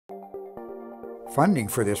Funding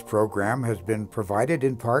for this program has been provided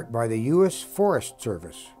in part by the U.S. Forest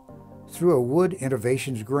Service through a Wood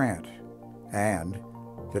Innovations grant and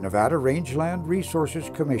the Nevada Rangeland Resources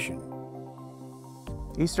Commission.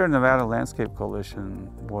 Eastern Nevada Landscape Coalition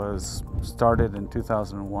was started in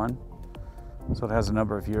 2001, so it has a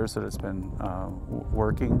number of years that it's been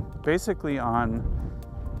working basically on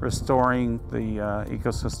restoring the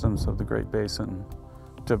ecosystems of the Great Basin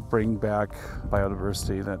to bring back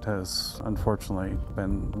biodiversity that has unfortunately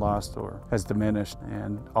been lost or has diminished,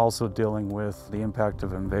 and also dealing with the impact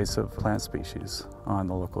of invasive plant species on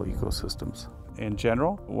the local ecosystems. In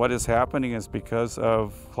general, what is happening is because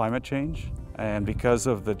of climate change and because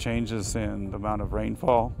of the changes in the amount of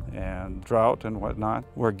rainfall and drought and whatnot,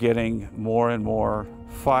 we're getting more and more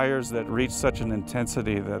fires that reach such an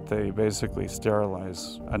intensity that they basically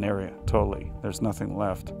sterilize an area totally. There's nothing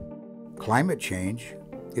left. Climate change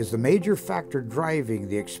is the major factor driving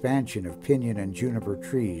the expansion of pinyon and juniper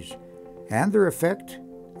trees and their effect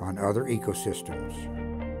on other ecosystems.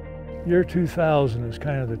 Year 2000 is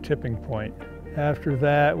kind of the tipping point. After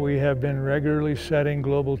that, we have been regularly setting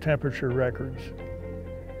global temperature records.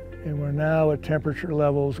 And we're now at temperature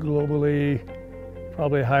levels globally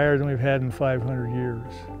probably higher than we've had in 500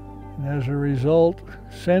 years. And as a result,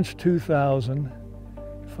 since 2000,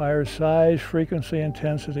 fire size, frequency,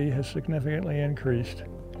 intensity has significantly increased.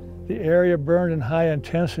 The area burned in high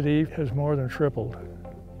intensity has more than tripled.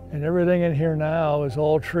 And everything in here now is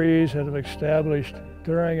all trees that have established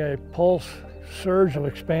during a pulse surge of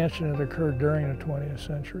expansion that occurred during the 20th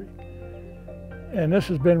century. And this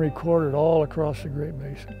has been recorded all across the Great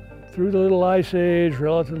Basin. Through the Little Ice Age,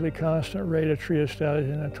 relatively constant rate of tree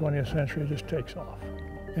establishment in the 20th century just takes off.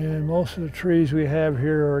 And most of the trees we have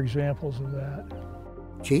here are examples of that.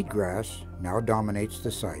 Cheatgrass now dominates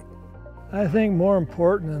the site. I think more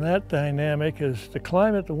important than that dynamic is the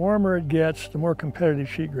climate. The warmer it gets, the more competitive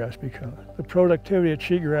cheatgrass becomes. The productivity of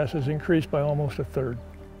cheatgrass has increased by almost a third.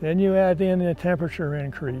 Then you add in the temperature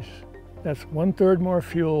increase. That's 1/3 more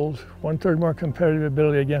fuels, 1/3 more competitive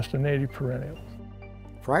ability against the native perennials.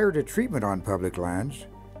 Prior to treatment on public lands,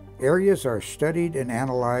 areas are studied and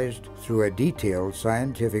analyzed through a detailed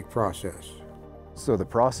scientific process. So the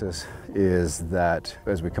process is that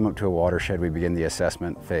as we come up to a watershed, we begin the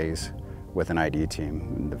assessment phase with an ID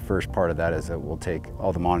team. And the first part of that is that we'll take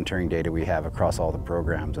all the monitoring data we have across all the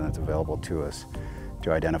programs and that's available to us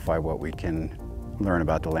to identify what we can learn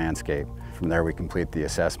about the landscape. From there, we complete the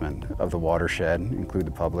assessment of the watershed, include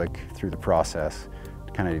the public through the process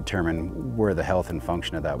to kind of determine where the health and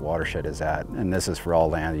function of that watershed is at. And this is for all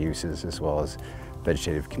land uses as well as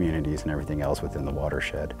vegetative communities and everything else within the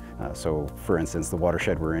watershed. So for instance, the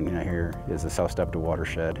watershed we're in here is the South Stepta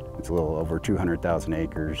watershed. It's a little over 200,000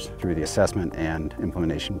 acres. Through the assessment and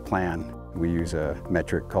implementation plan, we use a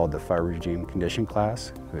metric called the fire regime condition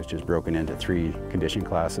class, which is broken into 3 condition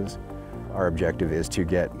classes. Our objective is to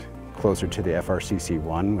get closer to the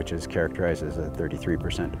FRCC1, which is characterized as a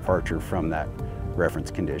 33% departure from that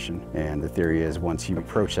reference condition. And the theory is once you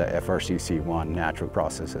approach that FRCC1, natural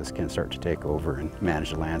processes can start to take over and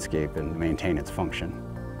manage the landscape and maintain its function.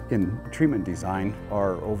 In treatment design,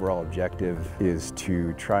 our overall objective is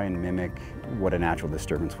to try and mimic what a natural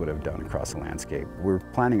disturbance would have done across the landscape. We're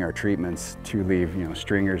planning our treatments to leave,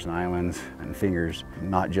 stringers and islands and fingers,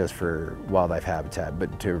 not just for wildlife habitat,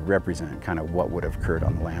 but to represent kind of what would have occurred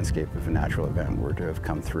on the landscape if a natural event were to have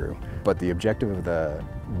come through. But the objective of the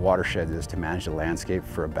watershed is to manage the landscape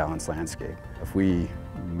for a balanced landscape. If we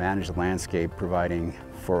manage the landscape providing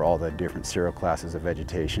for all the different seroclasses of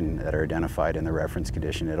vegetation that are identified in the reference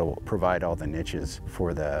condition, it'll provide all the niches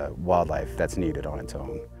for the wildlife that's needed on its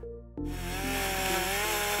own.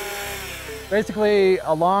 Basically,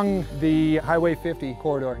 along the Highway 50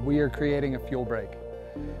 corridor, we are creating a fuel break.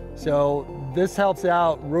 So this helps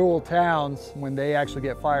out rural towns when they actually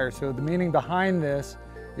get fires. So the meaning behind this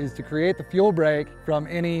is to create the fuel break from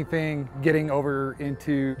anything getting over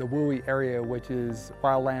into the WUI area, which is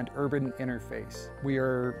wildland-urban interface. We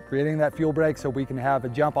are creating that fuel break so we can have a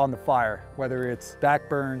jump on the fire, whether it's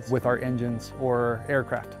backburns with our engines or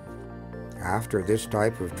aircraft. After this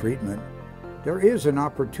type of treatment, there is an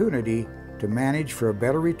opportunity to manage for a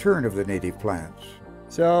better return of the native plants.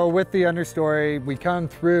 So with the understory, we come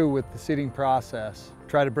through with the seeding process,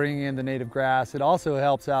 try to bring in the native grass. It also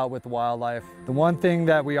helps out with the wildlife. The one thing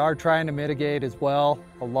that we are trying to mitigate as well,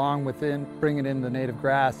 along with bringing in the native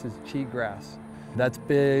grass, is cheatgrass. That's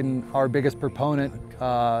been our biggest proponent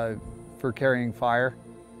for carrying fire.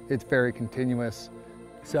 It's very continuous.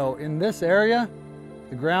 So in this area,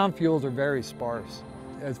 the ground fuels are very sparse.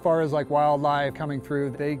 As far as like wildlife coming through,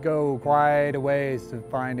 they go quite a ways to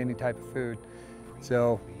find any type of food.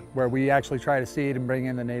 So where we actually try to seed and bring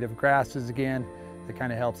in the native grasses again. It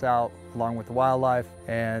kind of helps out along with the wildlife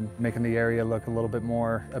and making the area look a little bit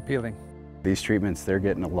more appealing. These treatments, they're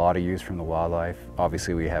getting a lot of use from the wildlife.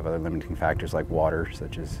 Obviously we have other limiting factors like water,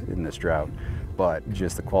 such as in this drought, but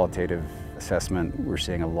just the qualitative assessment, we're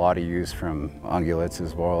seeing a lot of use from ungulates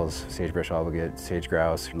as well as sagebrush obligate, sage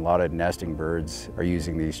grouse. A lot of nesting birds are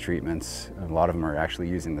using these treatments. A lot of them are actually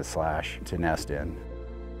using the slash to nest in.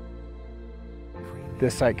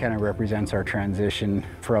 This site kind of represents our transition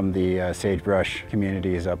from the sagebrush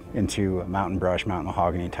communities up into mountain brush, mountain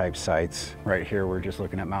mahogany type sites. Right here we're just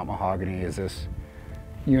looking at mountain mahogany. As this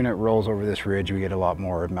unit rolls over this ridge, we get a lot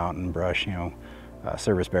more mountain brush,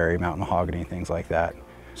 serviceberry, mountain mahogany, things like that.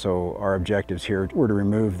 So our objectives here were to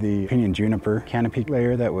remove the Pinyon and Juniper canopy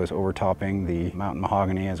layer that was overtopping the mountain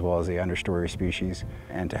mahogany as well as the understory species,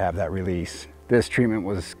 and to have that release. This treatment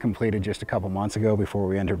was completed just a couple months ago before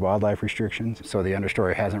we entered wildlife restrictions, so the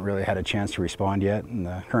understory hasn't really had a chance to respond yet, and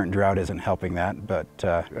the current drought isn't helping that, but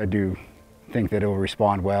I do think that it will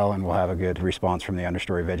respond well and we'll have a good response from the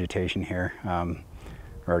understory vegetation here. We're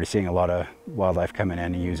already seeing a lot of wildlife coming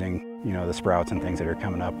in and using, the sprouts and things that are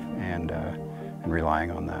coming up and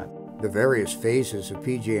relying on that. The various phases of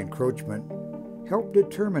PJ encroachment help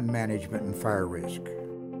determine management and fire risk.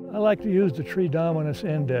 I like to use the tree dominance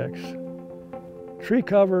index. Tree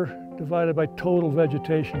cover divided by total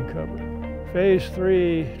vegetation cover. Phase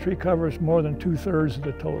 3, tree cover is more than 2/3 of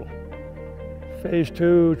the total. Phase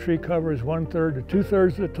 2, tree cover is 1/3 to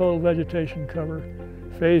 2/3 of the total vegetation cover.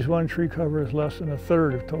 Phase 1 tree cover is less than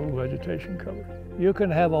 1/3 of total vegetation cover. You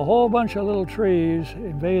can have a whole bunch of little trees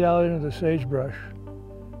invade out into the sagebrush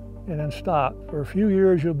and then stop. For a few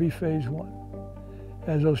years you'll be phase 1.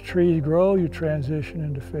 As those trees grow, you transition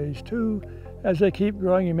into phase 2. As they keep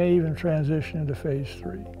growing, you may even transition into phase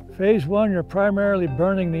 3. Phase 1, you're primarily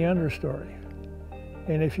burning the understory.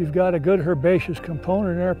 And if you've got a good herbaceous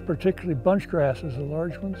component there, particularly bunch grasses, the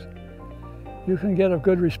large ones, you can get a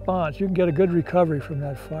good response. You can get a good recovery from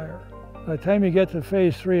that fire. By the time you get to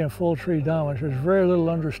phase 3 and full tree dominance, there's very little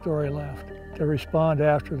understory left to respond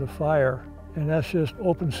after the fire, and that's just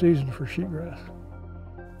open season for sheepgrass.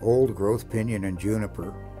 Old growth pinyon and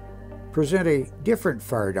juniper present a different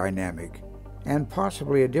fire dynamic and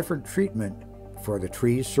possibly a different treatment for the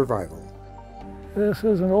tree's survival. This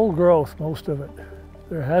is an old growth, most of it.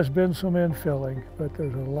 There has been some infilling, but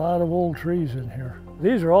there's a lot of old trees in here.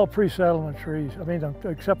 These are all pre-settlement trees,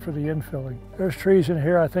 except for the infilling. There's trees in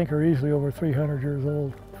here I think are easily over 300 years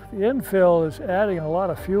old. The infill is adding a lot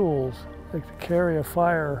of fuels that carry a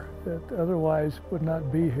fire that otherwise would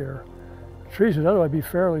not be here. Trees would otherwise be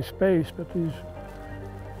fairly spaced, but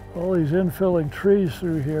all these infilling trees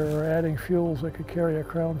through here are adding fuels that could carry a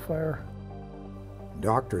crown fire.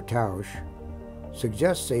 Dr. Tausch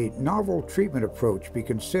suggests a novel treatment approach be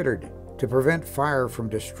considered to prevent fire from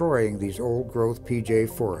destroying these old-growth PJ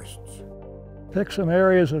forests. Pick some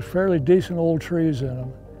areas with fairly decent old trees in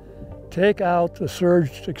them. Take out the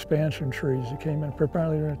surged expansion trees that came in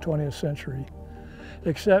primarily during the 20th century,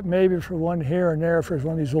 except maybe for one here and there if there's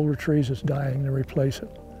one of these older trees that's dying, to replace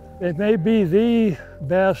it. It may be the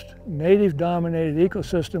best native-dominated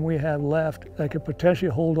ecosystem we have left that could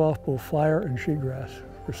potentially hold off both fire and sheetgrass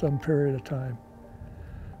for some period of time.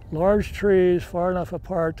 Large trees far enough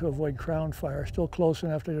apart to avoid crown fire, still close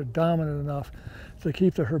enough that they're dominant enough to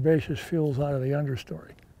keep the herbaceous fuels out of the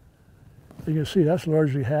understory. You can see that's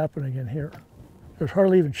largely happening in here. There's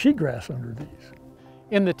hardly even sheetgrass under these.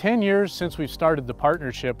 In the 10 years since we've started the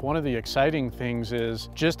partnership, one of the exciting things is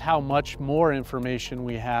just how much more information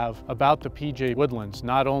we have about the PJ woodlands,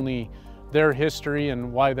 not only their history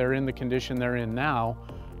and why they're in the condition they're in now,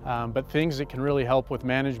 but things that can really help with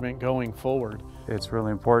management going forward. It's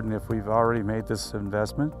really important, if we've already made this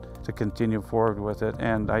investment, to continue forward with it.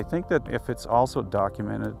 And I think that if it's also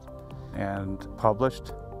documented and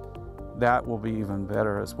published, that will be even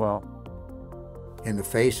better as well. In the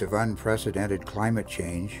face of unprecedented climate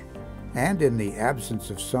change and in the absence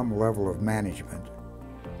of some level of management,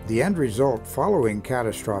 the end result following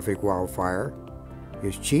catastrophic wildfire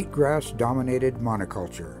is cheatgrass-dominated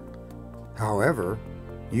monoculture. However,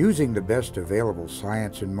 using the best available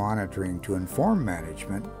science and monitoring to inform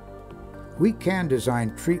management, we can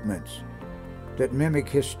design treatments that mimic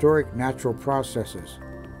historic natural processes,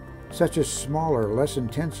 such as smaller, less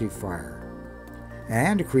intensive fire,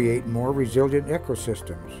 and create more resilient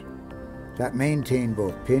ecosystems that maintain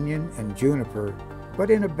both pinyon and juniper, but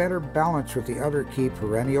in a better balance with the other key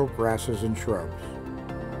perennial grasses and shrubs.